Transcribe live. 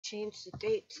change the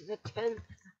date to the 10th.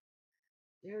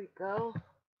 There we go.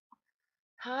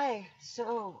 Hi,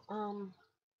 so,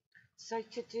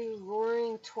 decided to do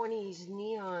Roaring 20's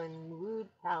Neon Mood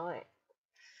Palette.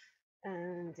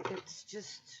 And it's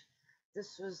just,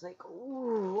 this was like,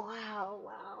 ooh, wow,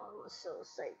 I was so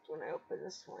psyched when I opened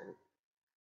this one.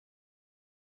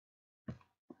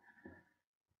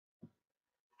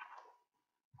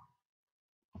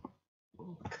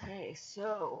 Okay,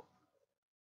 so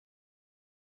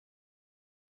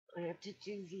I have to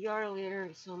do VR later,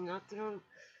 so I'm not going to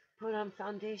put on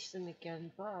foundation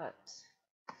again, but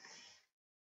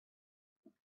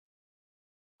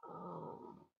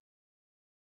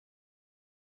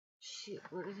shoot,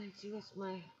 what did I do with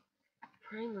my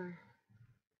primer?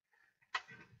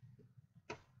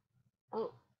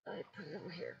 Oh, I put it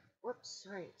over here. Whoops,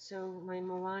 right. So my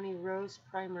Milani Rose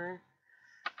primer,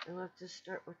 I'll have to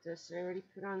start with this. I already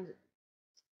put on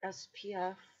the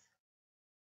SPF.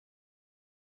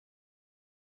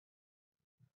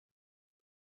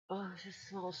 Oh, it just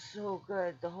smells so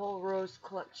good. The whole Rose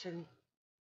collection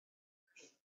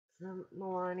from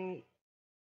Milani.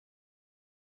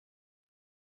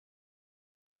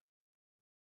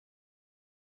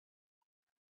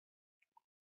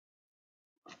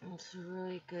 It's a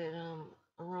really good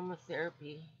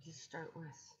aromatherapy to start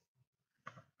with.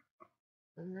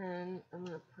 And then I'm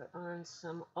going to put on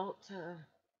some Ulta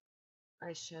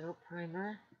eyeshadow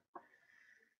primer.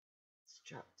 Let's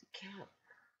drop the cap.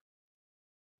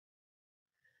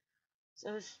 So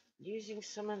I was using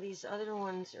some of these other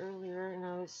ones earlier, and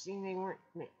I was seeing they weren't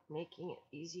making it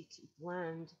easy to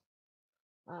blend.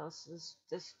 Wow, so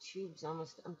this tube's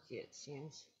almost empty, it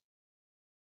seems.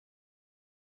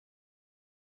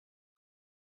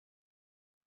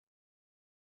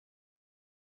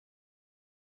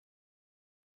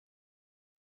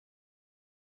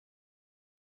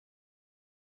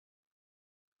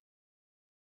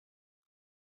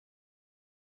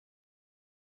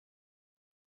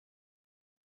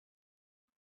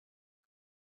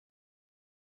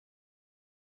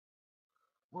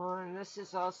 Well, and this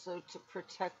is also to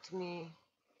protect me,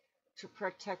 to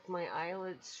protect my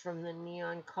eyelids from the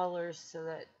neon colors so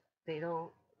that they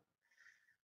don't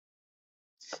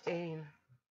stain.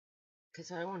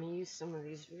 Because I want to use some of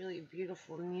these really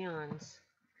beautiful neons.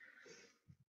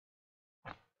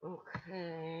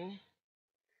 Okay.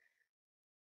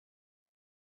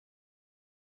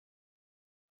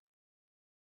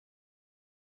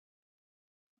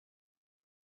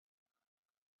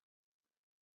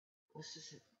 This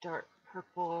is a dark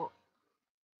purple,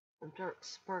 a dark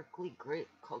sparkly grape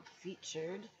called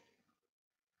Featured.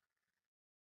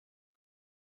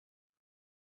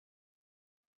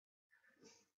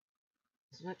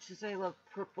 As much as I love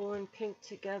purple and pink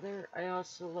together, I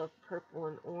also love purple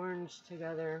and orange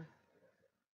together.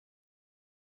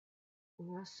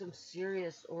 And there's some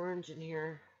serious orange in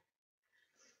here.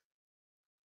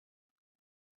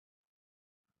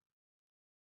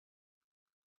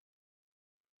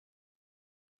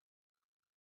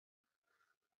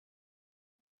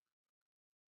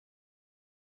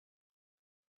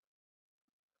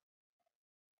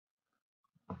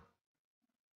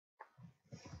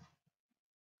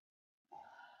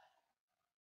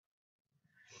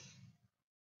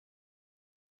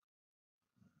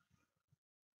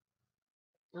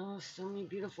 Oh, so many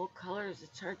beautiful colors.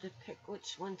 It's hard to pick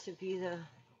which one to be the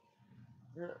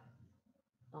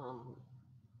um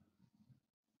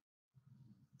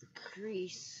the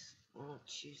crease. I'll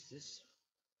choose this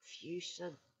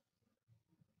fuchsia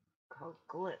called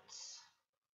Glitz.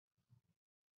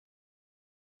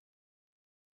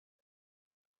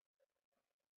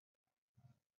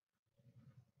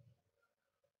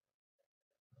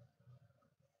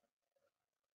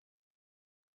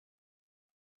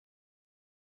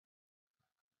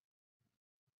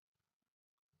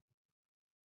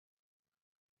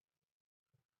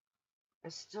 I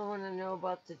still want to know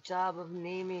about the job of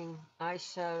naming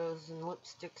eyeshadows and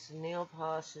lipsticks and nail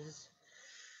polishes.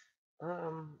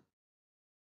 Um,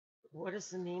 what is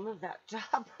the name of that job?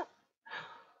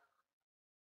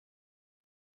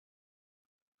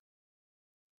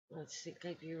 I think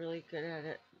I'd be really good at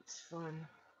it. It's fun.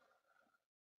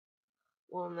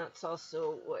 Well, and that's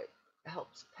also what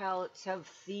helps palettes have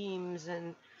themes,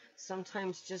 and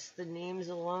sometimes just the names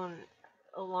alone,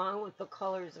 along with the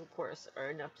colors, of course,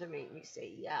 are enough to make me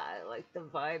say, yeah, I like the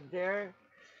vibe there.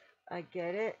 I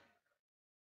get it.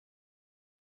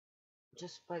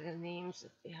 Just by the names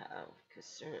that they have,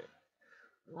 because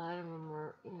a lot of them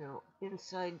are,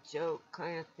 inside joke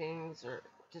kind of things, or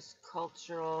just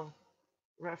cultural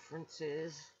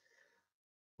references,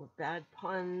 or bad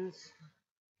puns.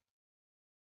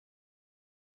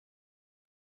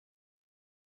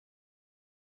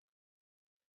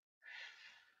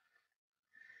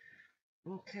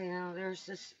 Okay, now there's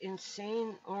this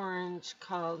insane orange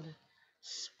called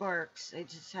Sparks. I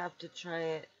just have to try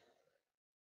it.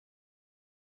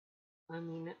 I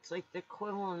mean, it's like the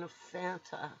equivalent of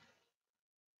Fanta.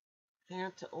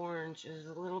 Fanta orange. There's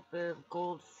a little bit of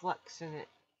gold flecks in it.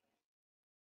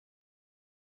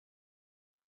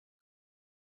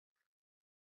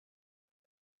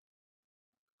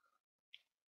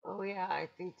 Oh yeah, I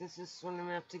think this is when I'm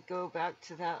gonna have to go back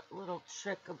to that little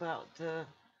trick about the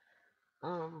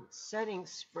setting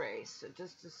spray. So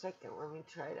just a second, let me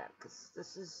try that because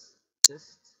this is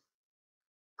just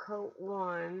coat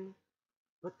one,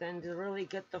 but then to really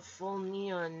get the full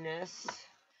neonness,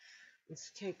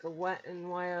 let's take a Wet and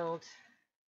Wild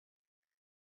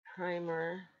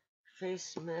primer,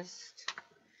 face mist.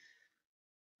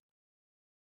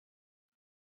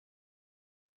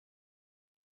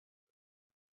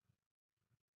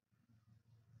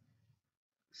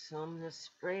 So I'm gonna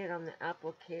spray it on the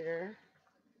applicator.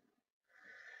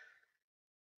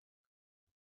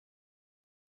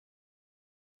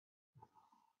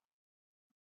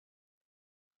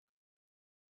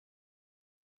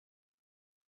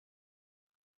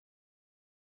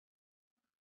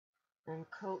 And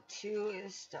coat two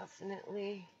is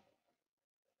definitely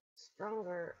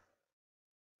stronger.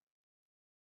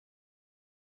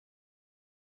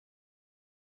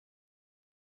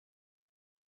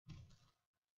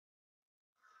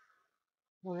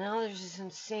 Well, now there's this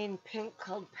insane pink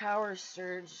called Power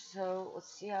Surge, so let's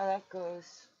see how that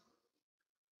goes.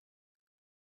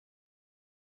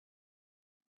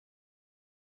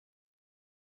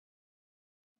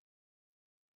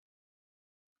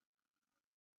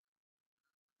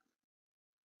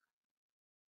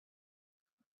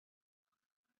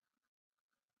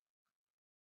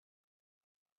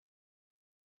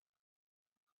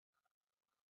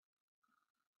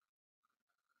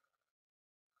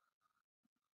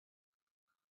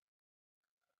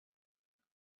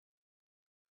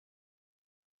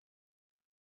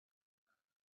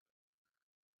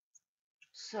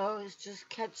 So it's just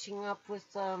catching up with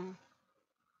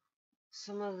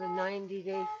some of the 90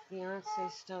 Day Fiance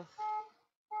stuff.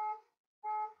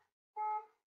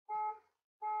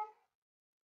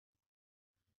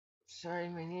 Sorry,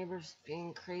 my neighbor's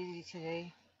being crazy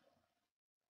today.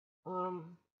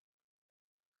 Um,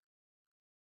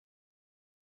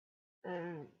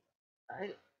 and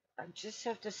I, I just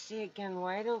have to say again,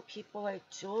 why don't people like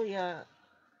Julia,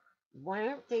 why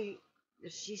aren't they,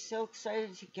 if she's so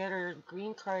excited to get her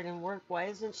green card and work, why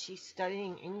isn't she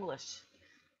studying English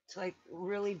to like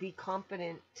really be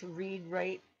competent to read,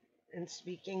 write, and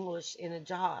speak English in a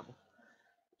job?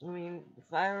 I mean,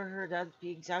 if I were her, that'd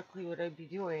be exactly what I'd be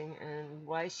doing. And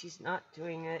why she's not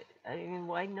doing it, I mean,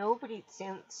 why nobody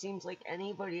seems like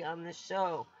anybody on the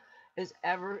show is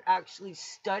ever actually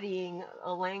studying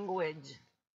a language.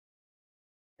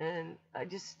 And I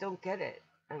just don't get it.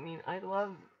 I mean, I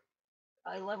love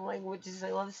languages.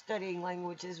 I love studying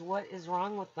languages. What is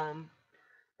wrong with them?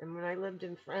 And when I lived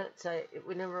in France, it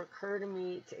would never occur to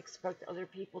me to expect other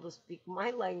people to speak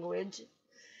my language.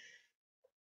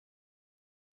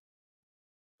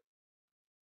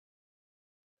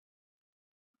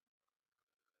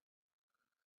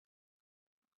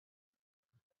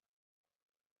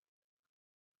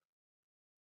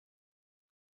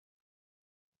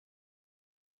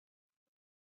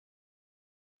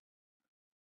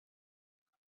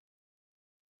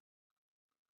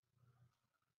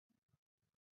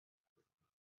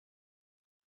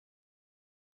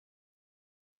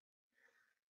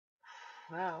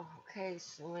 Wow, okay,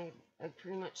 so I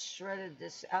pretty much shredded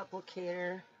this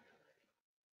applicator.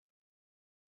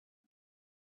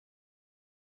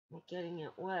 I'm getting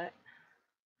it wet.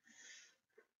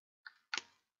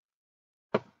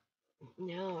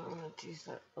 Now I'm going to use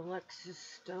the Alexis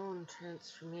Stone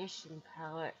Transformation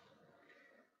Palette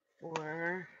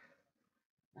for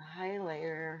the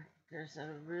highlighter. There's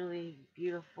a really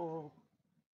beautiful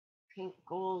pink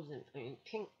gold and I mean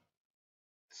pink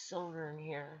silver in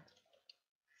here.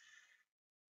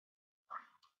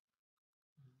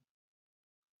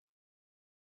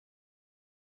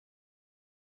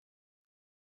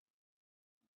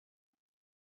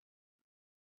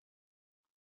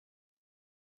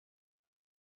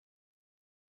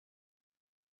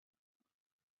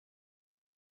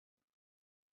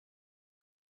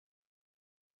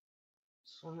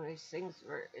 It's one of these things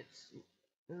where it's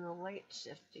in the light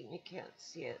shifting. You can't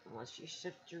see it unless you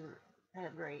shift your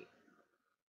head right.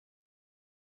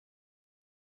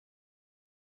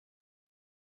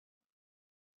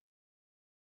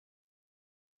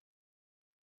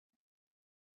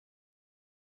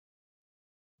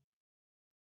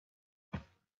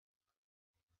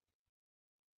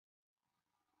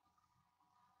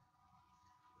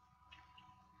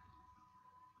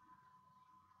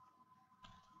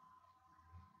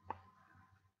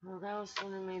 Well, that was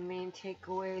one of my main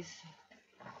takeaways.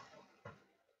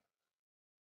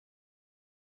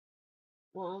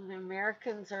 Well, the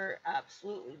Americans are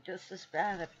absolutely just as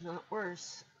bad, if not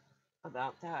worse,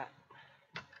 about that.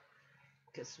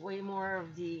 Because way more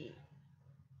of the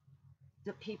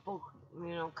people,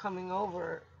 coming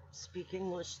over speak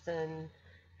English than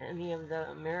any of the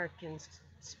Americans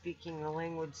speaking the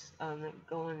language that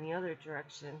go in the other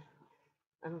direction.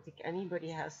 I don't think anybody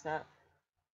has that.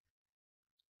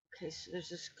 Okay, so there's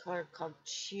this color called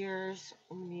Cheers.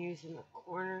 I'm going to use in the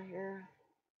corner here.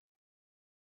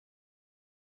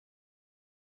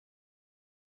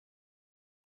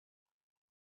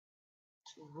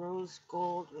 It's rose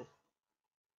gold with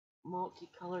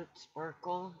multicolored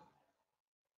sparkle.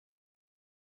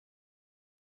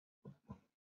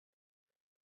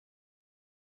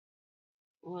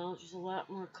 Well, there's a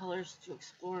lot more colors to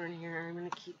explore in here. I'm going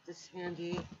to keep this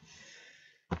handy.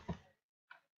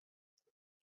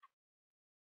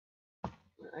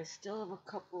 I still have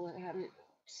a couple that haven't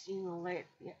seen the light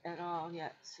at all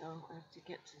yet, so I have to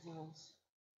get to those.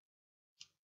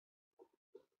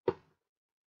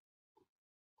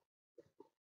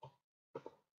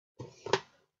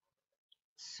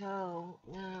 So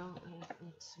now I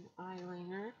need some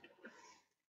eyeliner.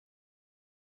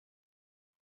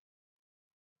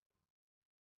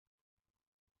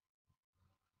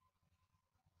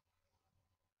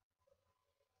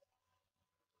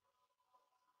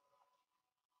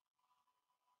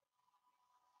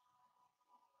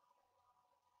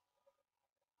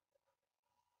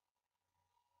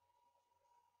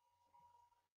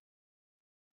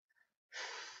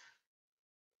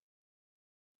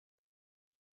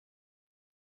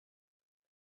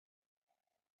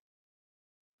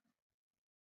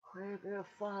 Quite a bit of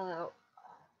fallout.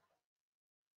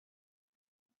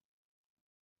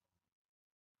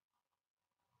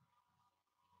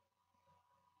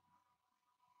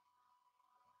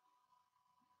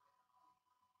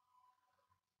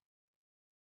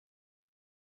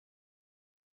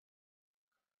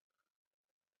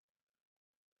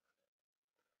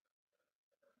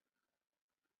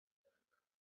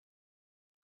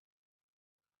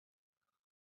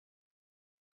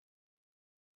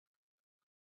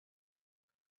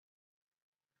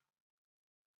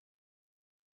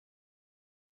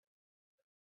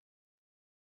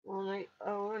 Well,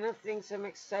 one of the things I'm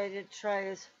excited to try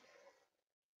is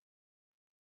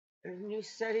there's new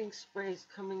setting sprays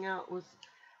coming out with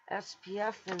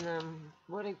SPF in them.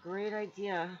 What a great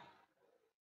idea.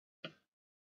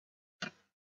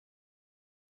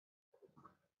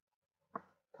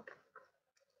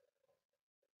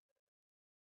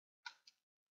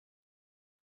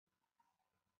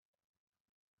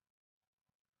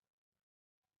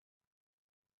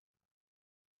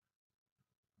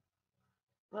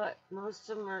 But most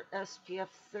of them are SPF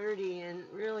 30, and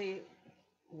really,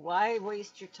 why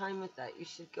waste your time with that? You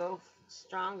should go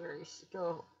stronger. You should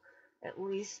go at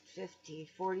least 50,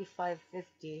 45,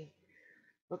 50.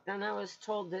 But then I was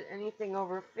told that anything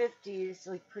over 50 is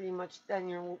like pretty much then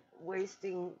you're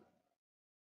wasting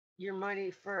your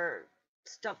money for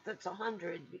stuff that's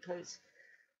 100, because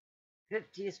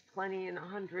 50 is plenty and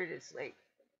 100 is like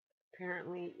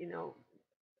apparently,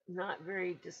 not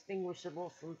very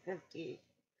distinguishable from 50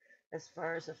 as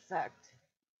far as effect.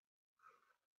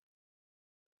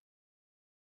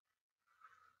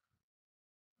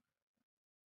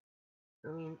 I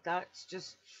mean, that's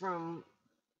just from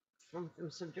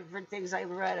some different things I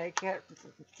read. I can't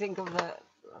think of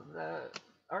the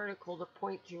article to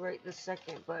point to right this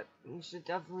second, but you should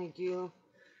definitely do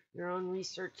your own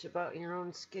research about your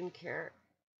own skincare.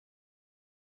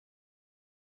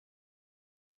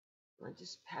 I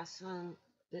just pass on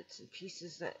bits and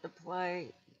pieces that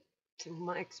apply to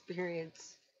my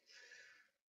experience.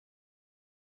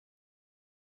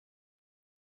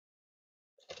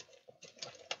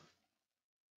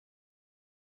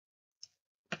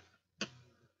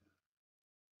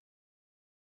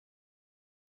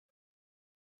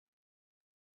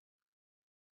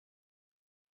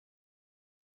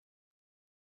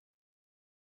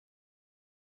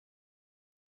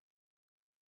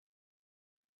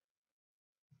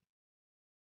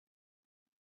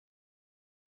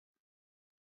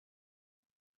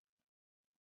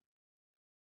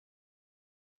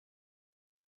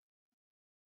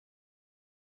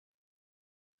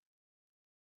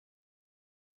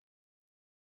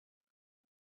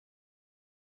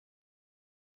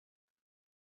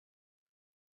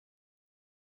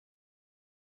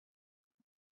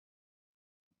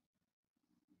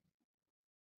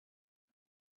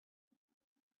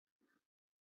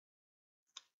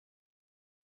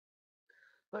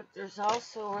 But there's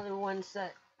also other ones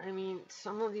that I mean,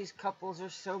 some of these couples are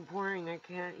so boring, I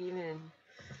can't even.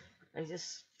 I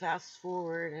just fast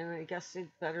forward, and I guess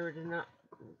it's better to not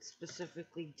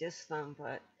specifically diss them,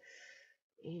 but,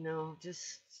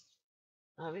 just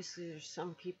obviously there's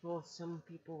some people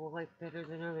will like better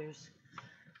than others.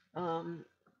 Um,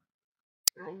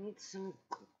 I need some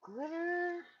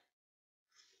glitter.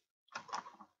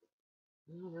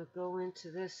 I'm gonna go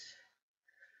into this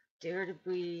Dare to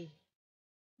Be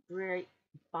Bright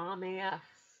Bomb AF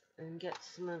and get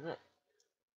some of the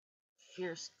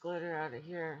fierce glitter out of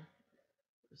here.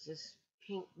 There's this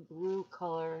pink blue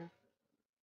color.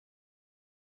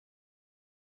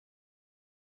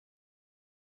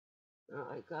 Oh,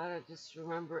 I gotta just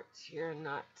remember it's here and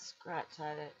not scratch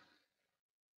at it.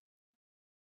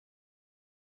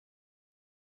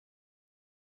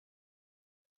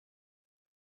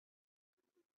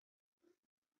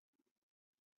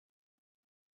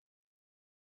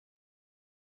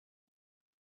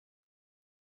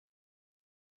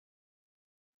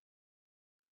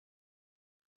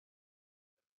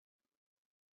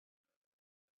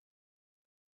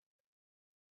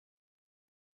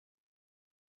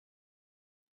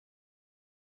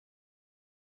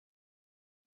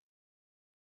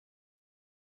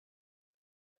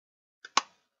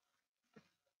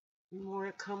 More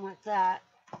to come with that.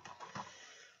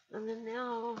 And then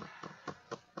now,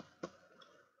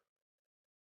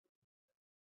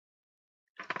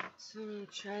 so I'm gonna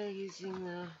try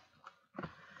using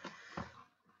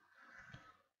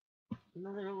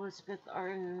another Elizabeth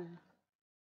Arden,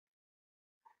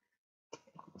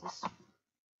 this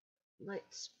light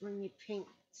springy pink.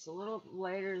 It's a little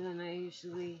lighter than I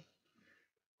usually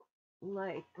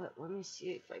like, but let me see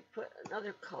if I put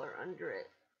another color under it.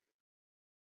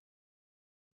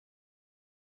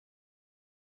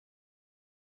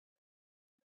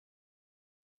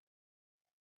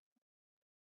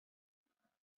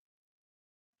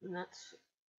 And that's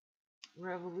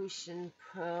Revolution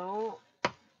Pro.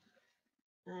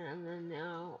 And then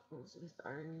now Elizabeth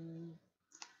Arden.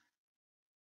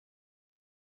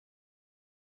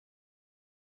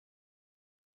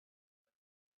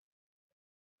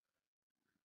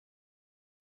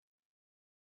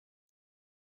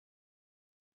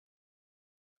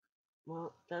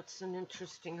 Well, that's an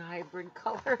interesting hybrid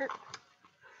color.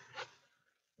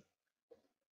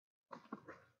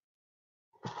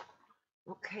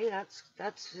 Okay,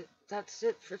 that's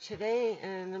it for today,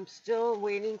 and I'm still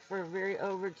waiting for a very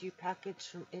overdue package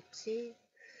from Ipsy.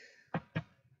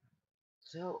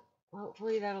 So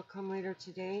hopefully that'll come later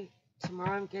today.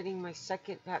 Tomorrow I'm getting my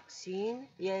second vaccine.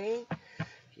 Yay!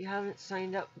 If you haven't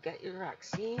signed up, get your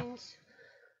vaccines.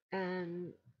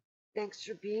 And thanks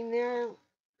for being there.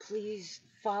 Please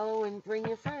follow and bring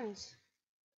your friends.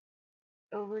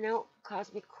 Over and out,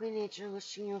 Cosmic Queenager,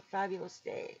 wishing you a fabulous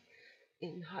day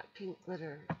in hot pink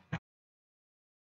glitter.